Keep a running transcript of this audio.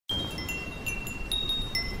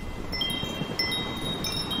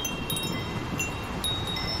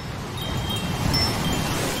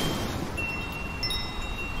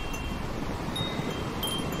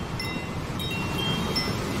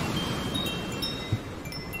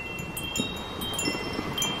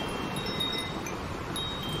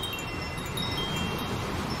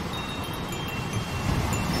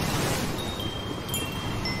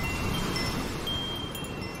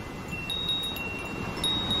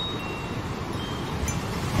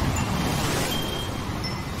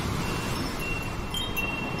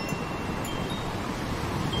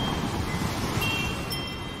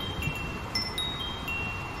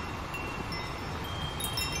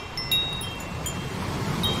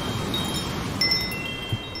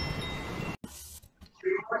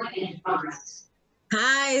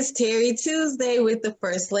Hi, it's Terry Tuesday with the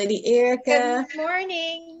First Lady ERIKA. Good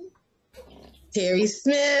morning. Terry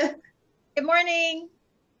Smith. Good morning.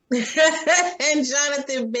 And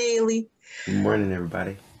Jonathan Bailey. Good morning,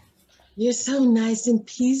 everybody. You're so nice and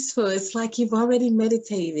peaceful. It's like you've already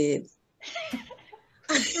meditated.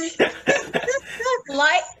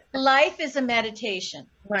 Life is a meditation.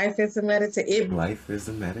 Life is a meditation. Life is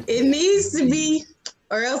a meditation. It needs to be,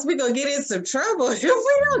 or else we're going to get in some trouble if we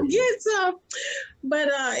don't get some. But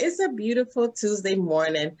it's a beautiful Tuesday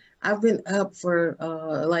morning. I've been up for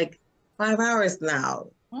like 5 hours now,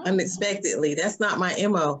 unexpectedly. That's not my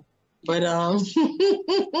MO. But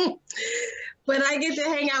but I get to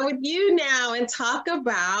hang out with you now and talk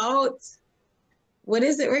about, what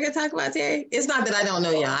is it we're going to talk about, Terry? It's not that I don't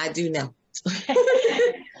know y'all. I do know.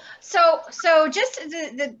 So just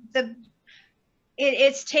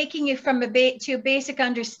it's taking you from to a basic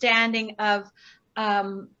understanding of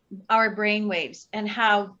our brain waves and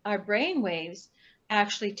how our brain waves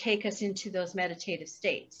actually take us into those meditative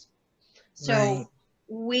states. So right.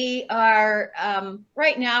 We are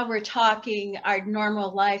right now we're talking our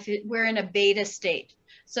normal life. We're in a beta state.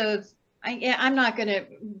 So I'm not going to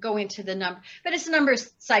go into the number, but it's a number of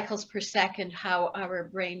cycles per second how our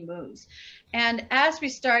brain moves. And as we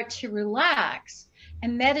start to relax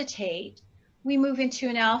and meditate, we move into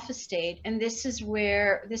an alpha state, and this is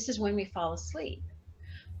when we fall asleep.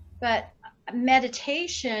 But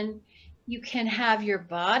meditation, you can have your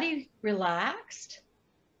body relaxed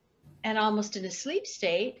and almost in a sleep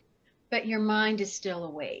state, but your mind is still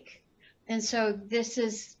awake. And so this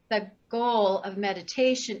is the goal of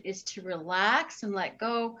meditation, is to relax and let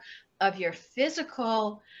go of your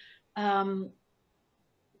physical, the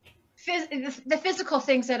physical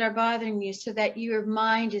things that are bothering you, so that your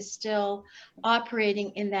mind is still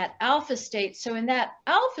operating in that alpha state. So in that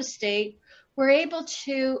alpha state, we're able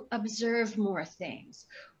to observe more things.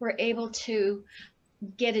 We're able to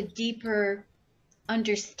get a deeper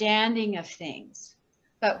understanding of things.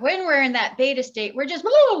 But when we're in that beta state, we're just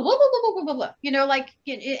blah, blah, blah, blah, blah, blah, blah, you know, like,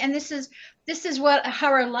 and this is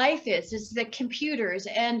how our life is the computers,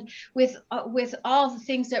 and with all the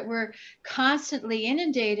things that we're constantly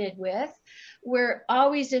inundated with, we're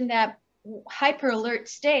always in that hyper alert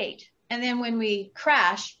state. And then when we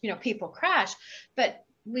crash, you know, people crash, but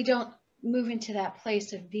we don't move into that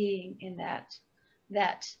place of being in that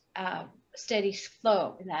steady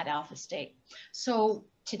flow, in that alpha state. So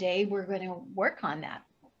today we're going to work on that.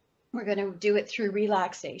 We're going to do it through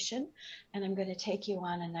relaxation, and I'm going to take you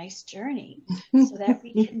on a nice journey so that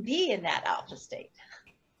we can be in that alpha state.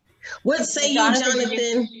 What say you,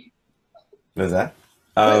 Jonathan? What's that?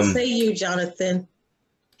 What say you, Jonathan?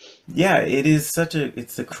 Yeah, it's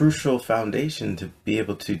a crucial foundation to be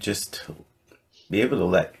able to just be able to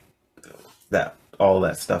let all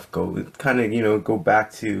that stuff go. It kind of, you know, go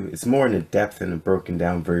back to, it's more in a depth and a broken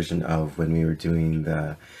down version of when we were doing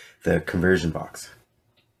the conversion box.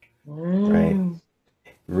 Right?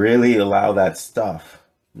 Really allow that stuff.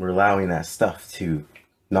 We're allowing that stuff to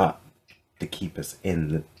not to keep us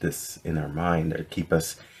in in our mind, or keep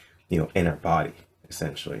us, you know, in our body,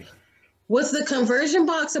 essentially. Was the conversion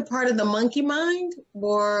box a part of the monkey mind,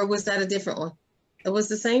 or was that a different one? It was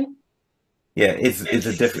the same? Yeah, it's a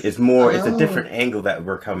different, it's a different angle that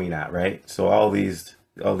we're coming at, right? So all these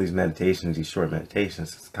meditations, these short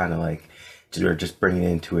meditations, it's kind of like we're just bringing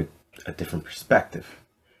it into a different perspective.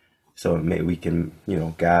 So we can, you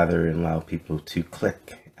know, gather and allow people to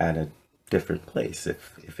click at a different place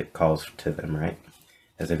if it calls to them, right?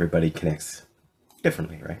 As everybody connects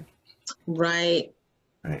differently, right? Right.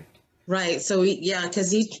 Right. Right. So yeah,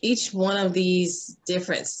 because each one of these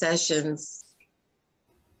different sessions,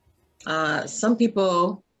 some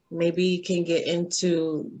people maybe can get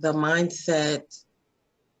into the mindset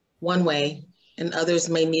one way, and others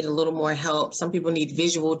may need a little more help. Some people need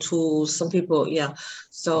visual tools. Some people, yeah.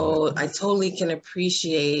 So I totally can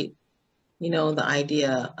appreciate, you know, the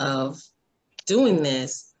idea of doing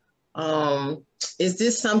this. Is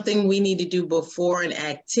this something we need to do before an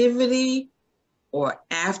activity or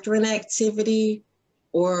after an activity,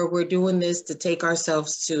 or we're doing this to take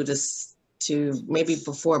ourselves to maybe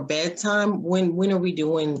before bedtime? When are we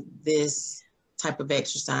doing this type of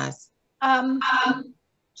exercise?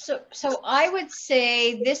 So I would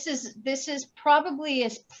say this is probably a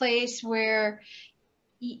place where,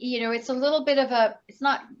 you know, it's a little bit of it's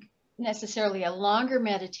not necessarily a longer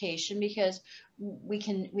meditation, because we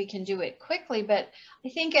can do it quickly. But I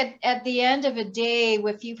think at the end of a day,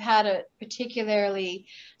 if you've had a particularly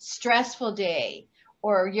stressful day,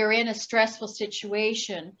 or you're in a stressful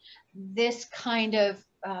situation, this kind of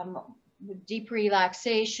deep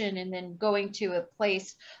relaxation and then going to a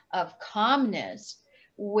place of calmness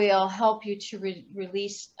will help you to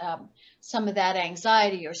release some of that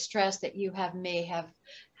anxiety or stress that you may have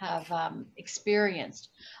experienced.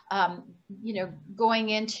 You know, going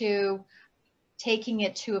into taking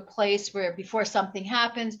it to a place where before something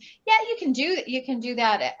happens, yeah, you can do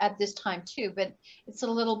that at this time too, but it's a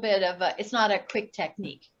little bit of a, it's not a quick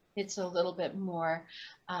technique. It's a little bit more,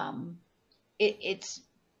 it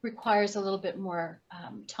requires a little bit more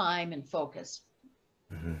time and focus.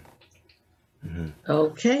 Mm-hmm. Mm-hmm.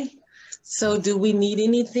 Okay. So do we need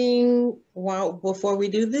anything before we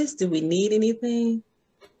do this? Do we need anything?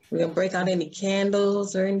 We're gonna break out any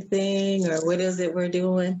candles or anything, or what is it we're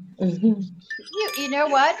doing? You know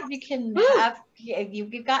what? You can have,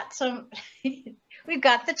 you've got some, we've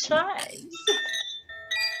got the chimes.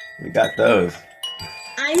 We got those.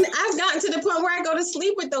 I've gotten to the point where I go to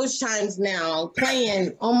sleep with those chimes now,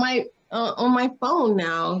 playing on my phone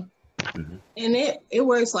now. Mm-hmm. And it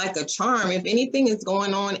works like a charm. If anything is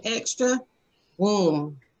going on extra,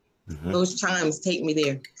 boom, Mm-hmm. those chimes take me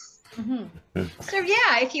there. Mm-hmm. So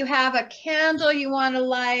yeah, if you have a candle you want to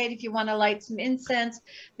light, if you want to light some incense,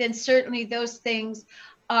 then certainly those things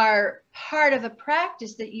are part of a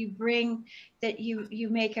practice that you bring, that you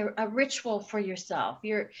make a ritual for yourself.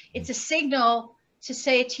 It's a signal to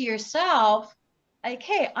say to yourself, like,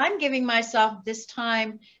 hey, I'm giving myself this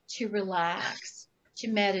time to relax, to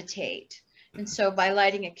meditate. And so by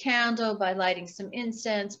lighting a candle, by lighting some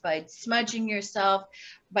incense, by smudging yourself,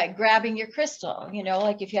 by grabbing your crystal, you know,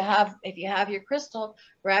 like if you have your crystal,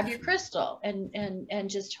 grab your crystal and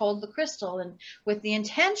just hold the crystal, and with the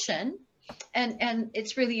intention, and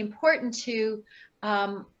it's really important to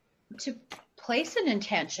place an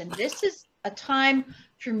intention. This is a time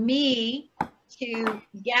for me to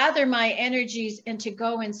gather my energies and to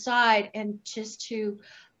go inside and just to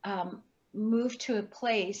move to a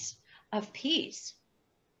place of peace.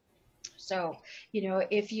 So, you know,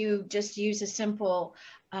 if you just use a simple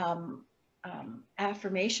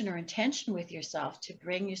affirmation or intention with yourself to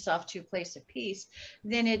bring yourself to a place of peace,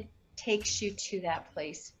 then it takes you to that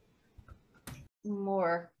place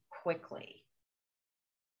more quickly.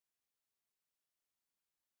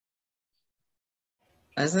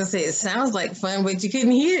 I was gonna say, it sounds like fun, but you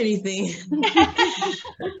couldn't hear anything.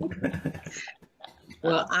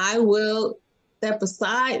 Well, I will step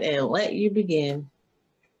aside and let you begin.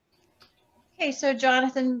 Okay, so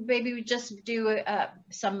Jonathan, maybe we just do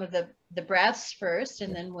some of the breaths first,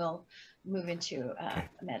 and then we'll move into Okay.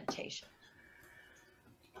 meditation.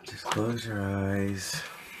 Just close your eyes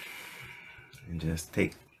and just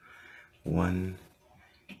take one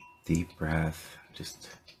deep breath, just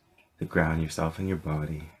to ground yourself in your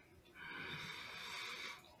body.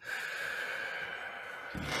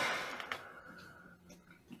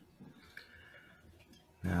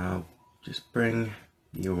 Now, just bring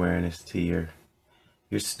the awareness to your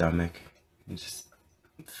stomach and just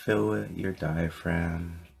fill your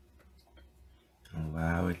diaphragm and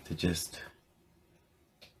allow it to just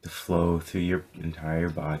to flow through your entire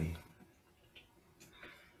body.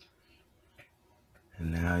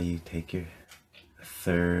 And now you take your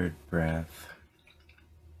third breath.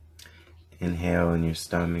 Inhale in your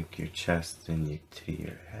stomach, your chest, and to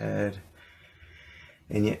your head.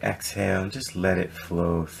 And you exhale and just let it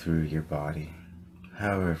flow through your body,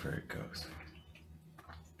 however it goes.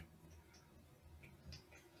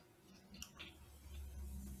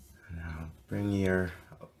 Now bring your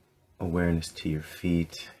awareness to your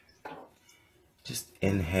feet. Just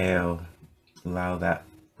inhale, allow that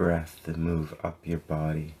breath to move up your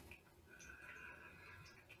body.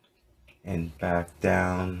 And back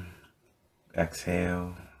down,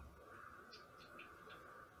 exhale.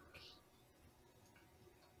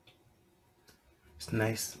 It's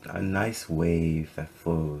a nice wave that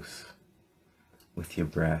flows with your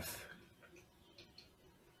breath.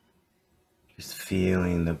 Just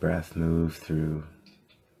feeling the breath move through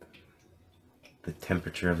the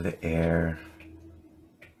temperature of the air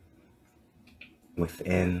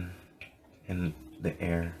within and the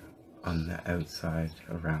air on the outside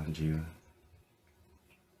around you.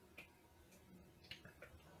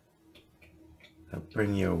 Now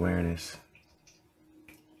bring your awareness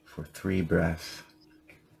for 3 breaths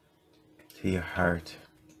to your heart.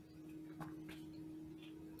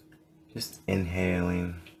 Just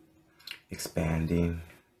inhaling, expanding,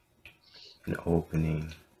 and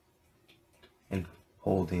opening, and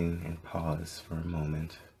holding and pause for a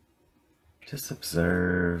moment. Just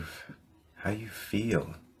observe how you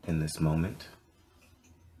feel in this moment,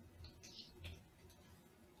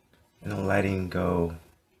 and letting go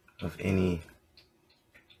of any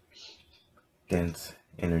dense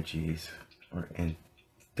energies or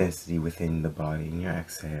density within the body in your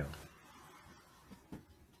exhale.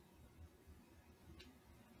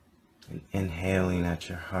 And inhaling at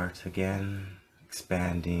your heart again,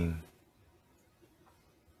 expanding.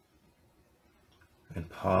 And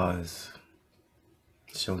pause,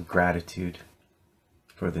 showing gratitude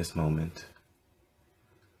for this moment.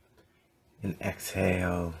 And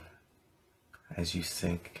exhale as you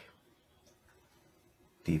sink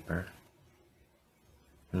deeper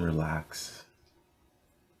and relax.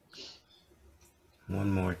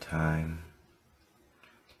 One more time.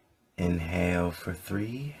 Inhale for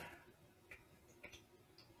 3.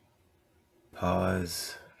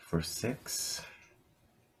 Pause for 6.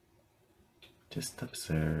 Just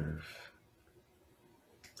observe.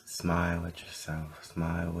 Smile at yourself.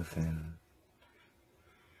 Smile within.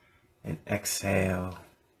 And exhale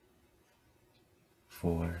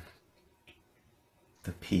for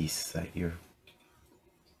the peace that you're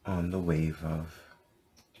on the wave of.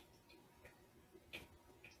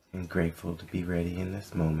 And grateful to be ready in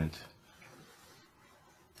this moment.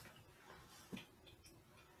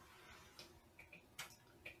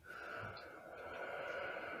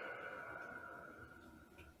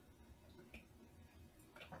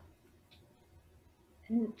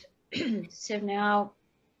 And so now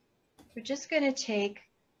we're just going to take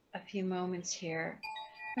a few moments here,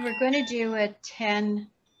 and we're going to do a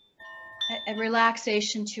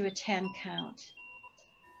relaxation to a 10 count.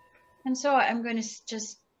 And so I'm going to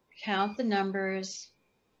just count the numbers,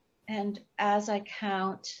 and as I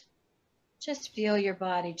count, just feel your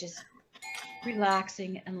body just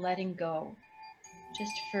relaxing and letting go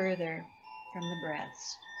just further from the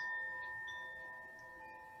breaths.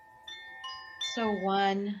 So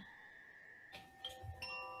 1,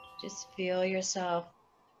 just feel yourself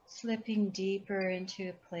slipping deeper into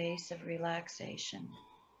a place of relaxation.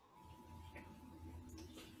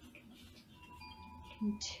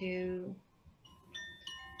 And 2,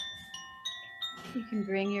 you can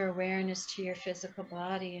bring your awareness to your physical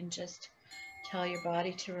body and just tell your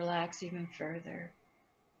body to relax even further.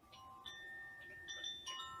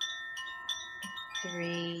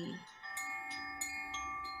 3,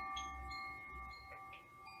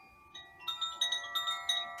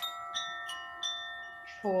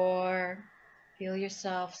 4, feel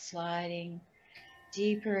yourself sliding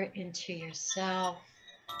deeper into yourself.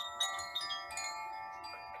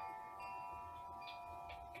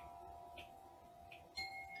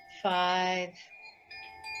 5,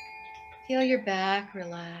 feel your back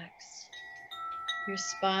relax, your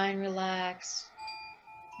spine relax,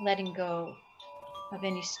 letting go of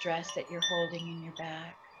any stress that you're holding in your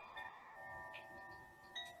back.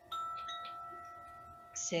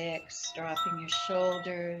 6, dropping your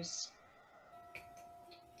shoulders.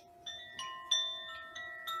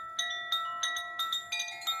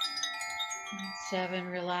 7,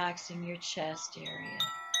 relaxing your chest area.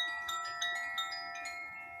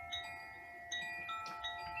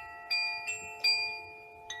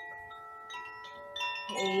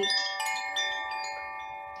 8,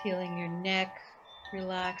 feeling your neck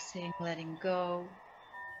relaxing, letting go.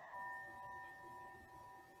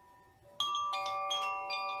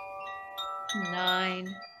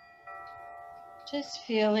 9, just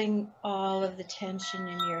feeling all of the tension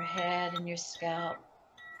in your head and your scalp,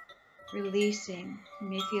 releasing. You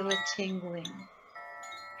may feel a tingling.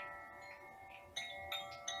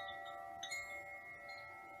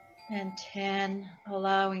 And 10,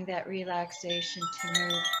 allowing that relaxation to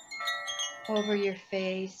move over your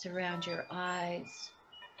face, around your eyes,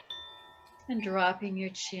 and dropping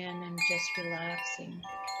your chin and just relaxing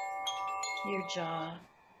your jaw.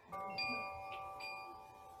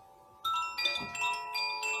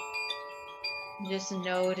 Just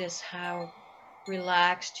notice how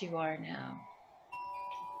relaxed you are now.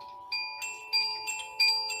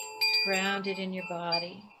 Grounded in your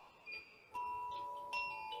body.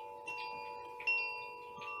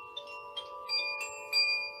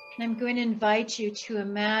 And I'm going to invite you to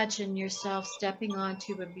imagine yourself stepping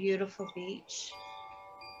onto a beautiful beach.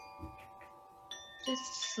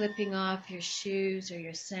 Just slipping off your shoes or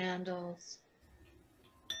your sandals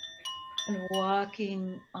and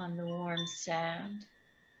walking on the warm sand.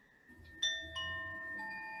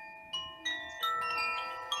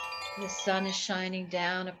 The sun is shining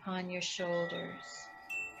down upon your shoulders.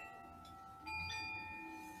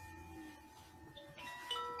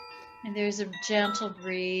 And there's a gentle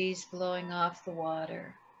breeze blowing off the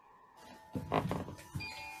water. It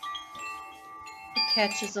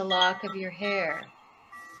catches a lock of your hair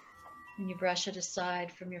and you brush it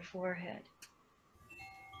aside from your forehead.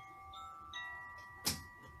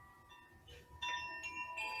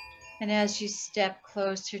 And as you step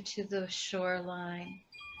closer to the shoreline,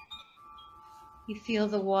 you feel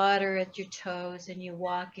the water at your toes and you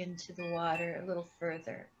walk into the water a little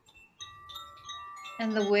further.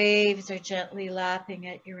 And the waves are gently lapping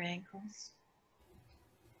at your ankles.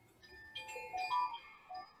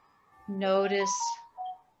 Notice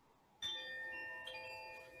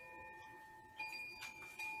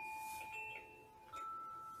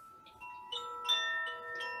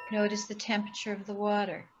the temperature of the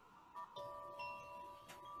water.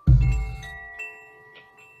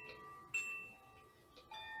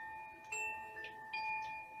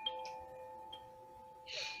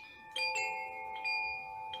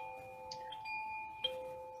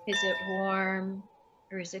 Is it warm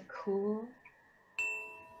or is it cool?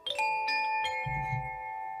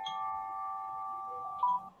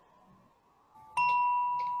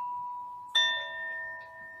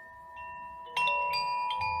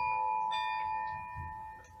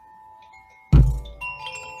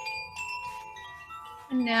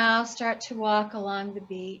 And now start to walk along the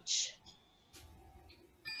beach.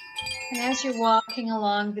 And as you're walking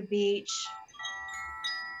along the beach,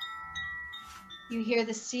 you hear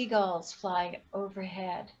the seagulls flying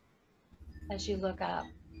overhead as you look up.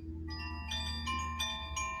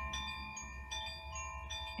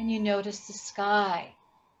 And you notice the sky.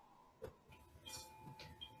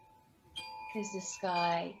 Is the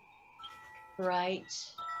sky bright,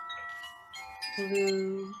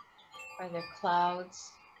 blue? Are there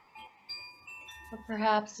clouds? Or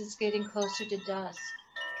perhaps it's getting closer to dusk.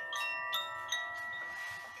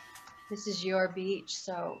 This is your beach,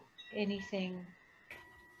 so anything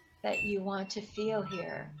that you want to feel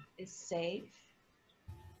here is safe.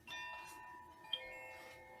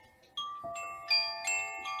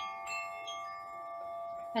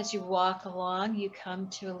 As you walk along, you come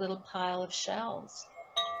to a little pile of shells.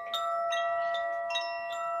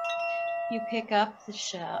 You pick up a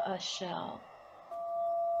shell,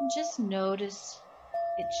 and just notice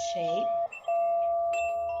its shape.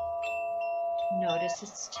 Notice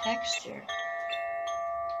its texture.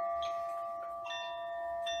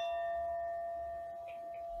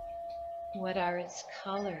 What are its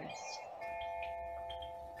colors?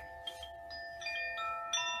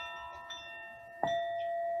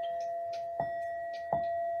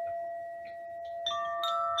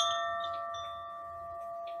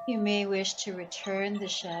 You may wish to return the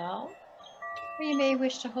shell, or you may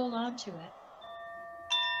wish to hold on to it.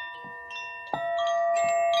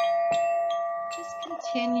 Just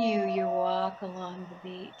continue your walk along the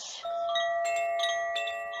beach.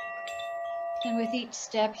 And with each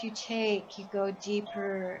step you take, you go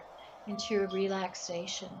deeper into a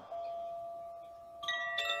relaxation.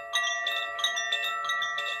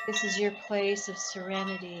 This is your place of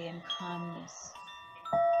serenity and calmness.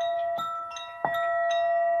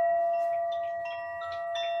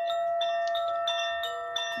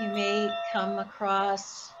 You may come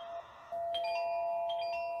across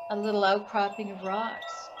a little outcropping of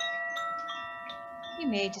rocks. You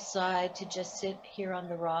may decide to just sit here on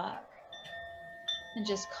the rock and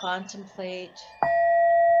just contemplate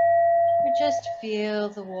or just feel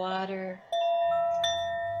the water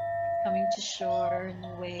coming to shore and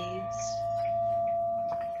the waves.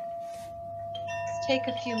 Let's take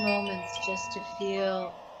a few moments just to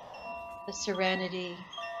feel the serenity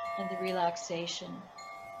and the relaxation.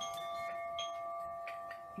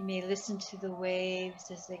 You may listen to the waves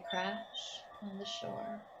as they crash on the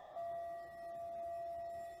shore.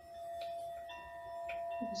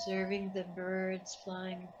 Observing the birds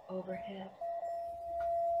flying overhead.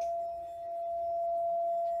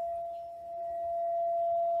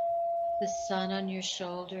 The sun on your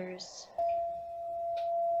shoulders.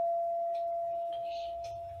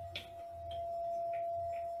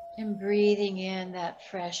 And breathing in that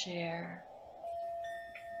fresh air.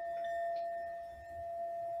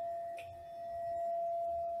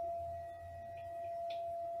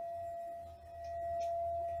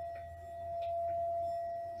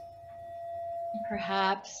 And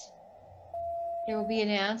perhaps there will be an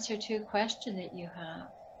answer to a question that you have.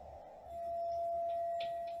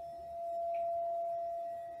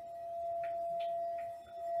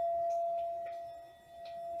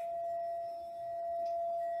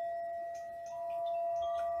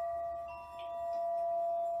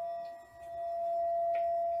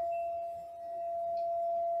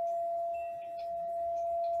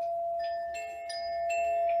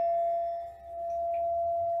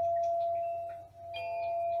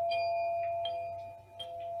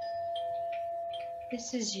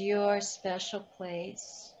 This is your special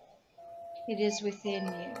place. It is within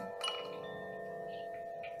you.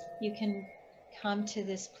 You can come to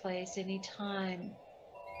this place anytime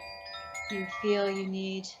You feel you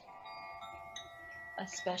need a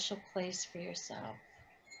special place for yourself,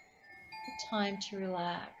 a time to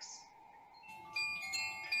relax.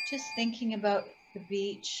 Just thinking about the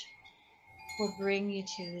beach will bring you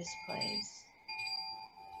to this place.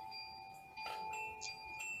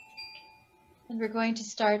 And we're going to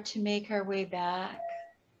start to make our way back.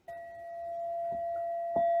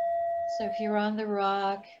 So if you're on the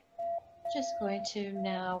rock, just going to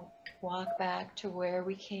now walk back to where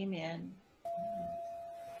we came in,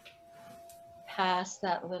 past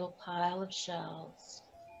that little pile of shells.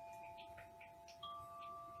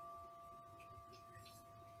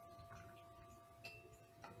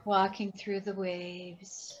 Walking through the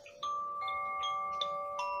waves.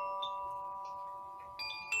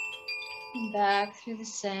 And back through the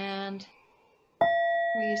sand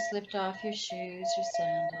where you slipped off your shoes or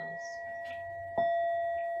sandals.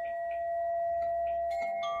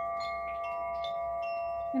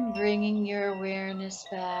 And bringing your awareness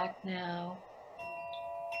back now,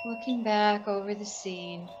 looking back over the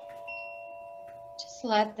scene. Just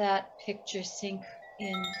let that picture sink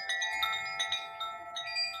in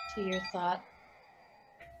to your thought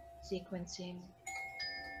sequencing.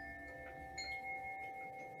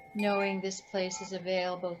 Knowing this place is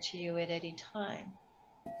available to you at any time.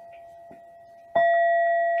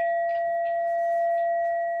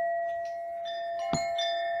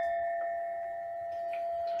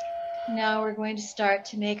 Now we're going to start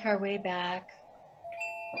to make our way back,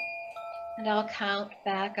 and I'll count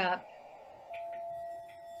back up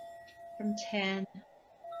from 10,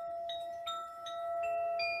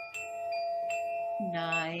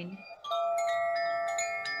 9,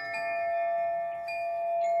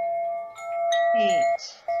 8,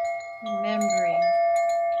 remembering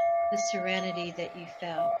the serenity that you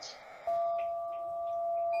felt,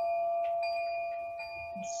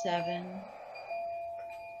 and 7,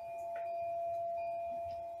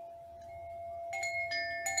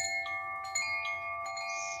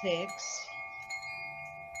 6,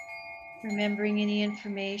 remembering any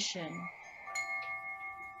information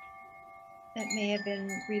that may have been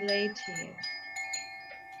relayed to you.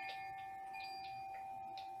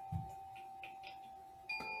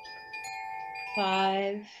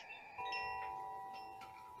 5,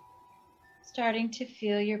 starting to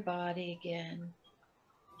feel your body again.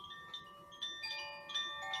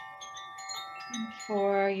 And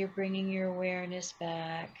 4, you're bringing your awareness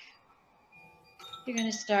back. You're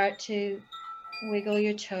going to start to wiggle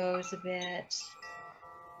your toes a bit,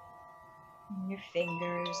 and your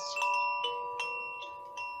fingers.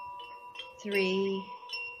 3,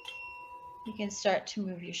 you can start to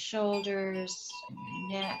move your shoulders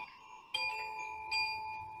and your neck.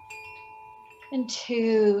 And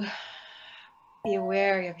 2, be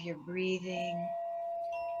aware of your breathing.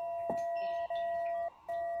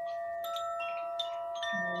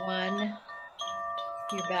 And 1,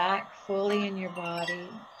 you're back fully in your body,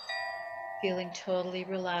 feeling totally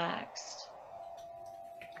relaxed.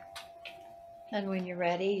 And when you're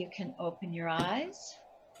ready, you can open your eyes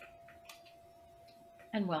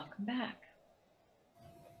and welcome back.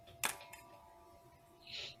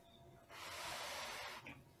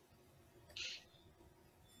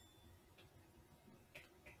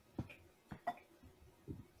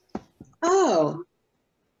 Oh,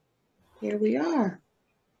 here we are.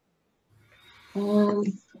 I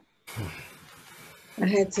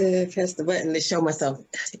had to press the button to show myself.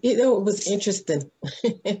 You know, it was interesting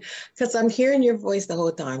because I'm hearing your voice the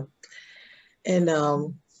whole time. And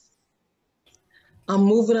I'm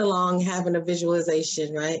moving along, having a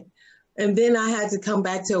visualization, right? And then I had to come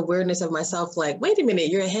back to awareness of myself, like, wait a minute,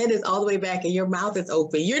 your head is all the way back and your mouth is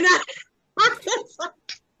open. You're not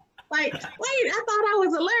like, wait, I thought I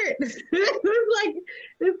was alert. It's like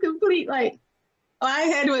this complete, like, my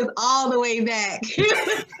head was all the way back.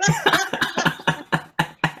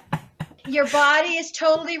 Your body is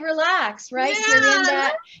totally relaxed, right? Yeah. You're in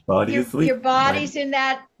that Body asleep. Your body's in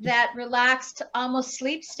that relaxed, almost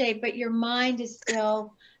sleep state, but your mind is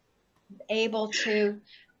still able to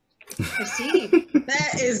perceive.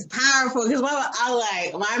 That is powerful because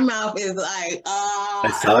my mouth is like, I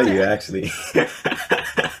saw you actually.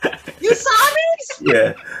 You saw me?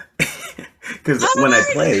 Yeah. Because when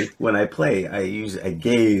I play, I use a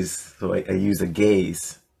gaze. So I use a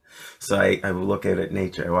gaze. So I look at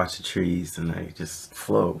nature, I watch the trees, and I just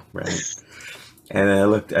flow, right? And I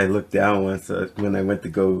looked down once when I went to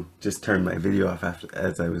go just turn my video off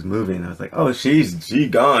as I was moving. I was like, oh, she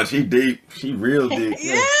gone, she deep, she real deep.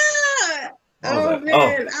 Yeah. Oh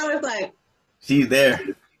man, I was like, she's there.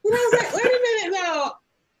 And I was like, wait a minute, no.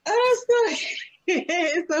 Oh,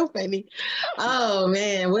 it's so funny. Oh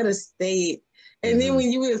man, what a state. And then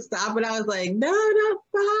when you would stop and I was like, no, stop.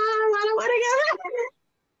 I don't want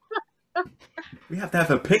to go. We have to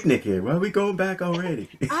have a picnic here. Why are we going back already?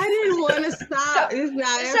 I didn't want to stop.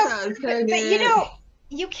 Sounds so good. But you know,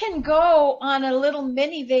 you can go on a little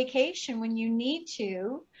mini vacation when you need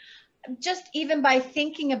to, just even by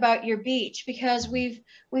thinking about your beach, because we've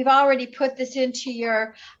already put this into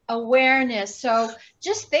your awareness. So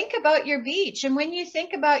just think about your beach. And when you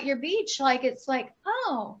think about your beach, like, it's like,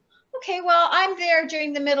 oh, okay, well, I'm there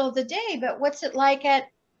during the middle of the day, but what's it like at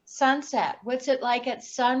sunset? What's it like at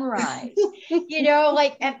sunrise? You know,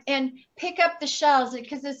 like, and pick up the shells,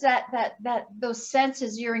 because it's that those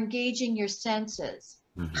senses, you're engaging your senses.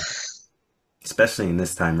 Mm-hmm. Especially in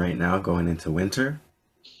this time right now, going into winter.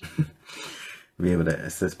 Be able to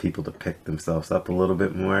assist people to pick themselves up a little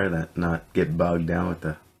bit more, that not get bogged down with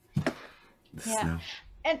the snow.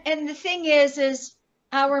 And the thing is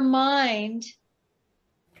our mind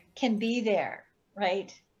can be there,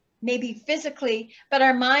 right? Maybe physically, but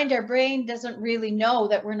our mind, our brain doesn't really know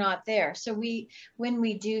that we're not there. So when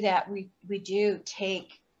we do that, we do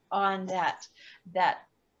take on that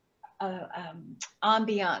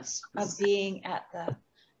ambiance of being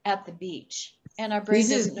at the beach, and our brain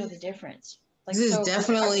doesn't know the difference. Like, this is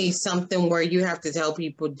definitely something where you have to tell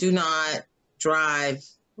people, do not drive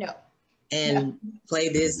and play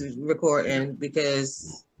this recording,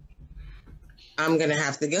 because I'm gonna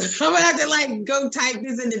have to go. I'm gonna have to like go type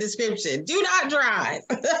this in the description. Do not drive.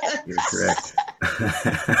 You're correct.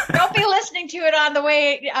 Don't be listening to it on the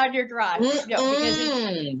way on your drive. No,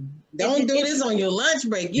 because don't do this on your lunch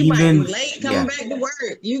break. You might be late coming back to work.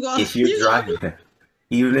 If you're driving,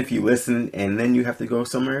 even if you listen and then you have to go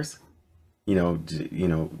somewhere else, you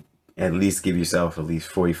know, at least give yourself at least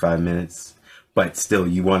 45 minutes. But still,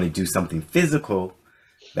 you want to do something physical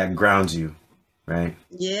that grounds you, right?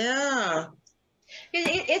 Yeah.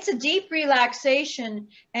 It's a deep relaxation,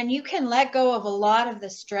 and you can let go of a lot of the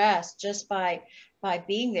stress just by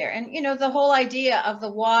being there. And you know, the whole idea of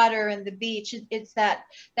the water and the beach, it's that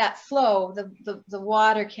flow. The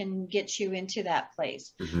water can get you into that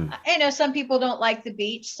place. Mm-hmm. I know some people don't like the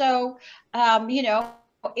beach, so you know,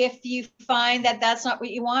 if you find that that's not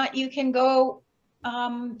what you want, you can go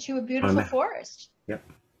to a beautiful forest. Yep.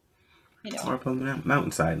 You know, or up on the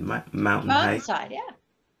mountainside, mountainside,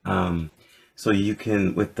 yeah. So you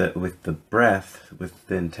can, with the breath, with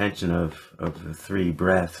the intention of the 3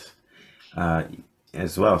 breaths,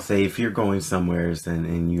 as well. Say if you're going somewhere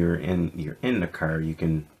and you're in the car, you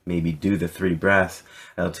can maybe do the 3 breaths.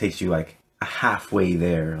 That'll take you like halfway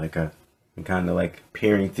there, like a kind of like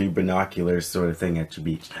peering through binoculars sort of thing at your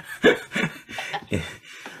beach.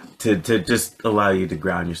 to just allow you to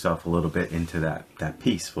ground yourself a little bit into that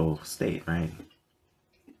peaceful state, right?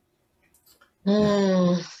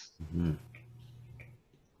 Mm-hmm.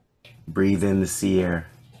 Breathe in the sea air.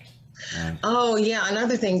 Right. Oh yeah,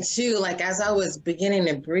 another thing too, like as I was beginning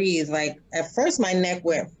to breathe, like at first my neck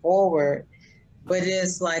went forward, but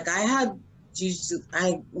it's like I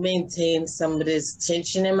maintained some of this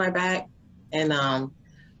tension in my back, and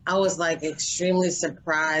I was like extremely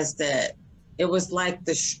surprised that it was like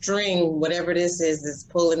the string, whatever this is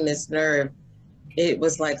pulling this nerve, it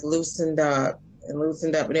was like loosened up,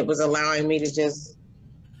 and it was allowing me to just,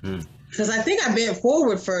 because I think I bent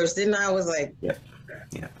forward first, didn't I? I was like, yeah,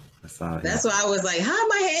 I saw it. That's why I was like, how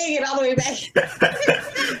am I hanging all the way back?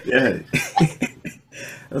 Yeah.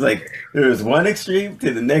 I was like, there was one extreme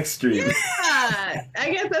to the next extreme. Yeah,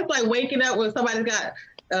 I guess that's like waking up when somebody's got,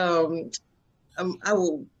 I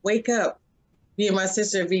will wake up, me and my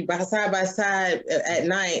sister be side by side at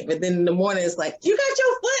night, but then in the morning it's like, you got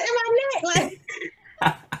your foot in my neck, like,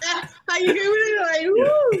 how you doing? Like,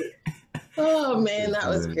 woo. Oh man, that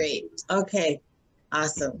was great. Okay,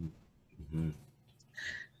 awesome. Mm-hmm.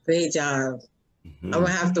 Great job. I'm gonna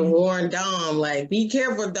have to warn Dom, like, be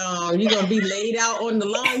careful, Dom. You're gonna be laid out on the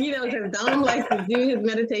lawn, you know, because Dom likes to do his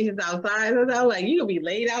meditations outside. So I'm like, you're gonna be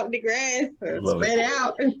laid out in the grass, spread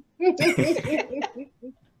out.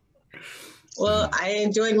 Well, I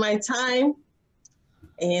enjoyed my time,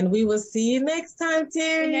 and we will see you next time,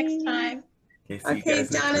 Terry. See you next time. Okay,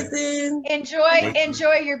 Jonathan.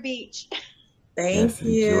 Enjoy your beach. Thank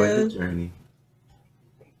you. Enjoy the journey.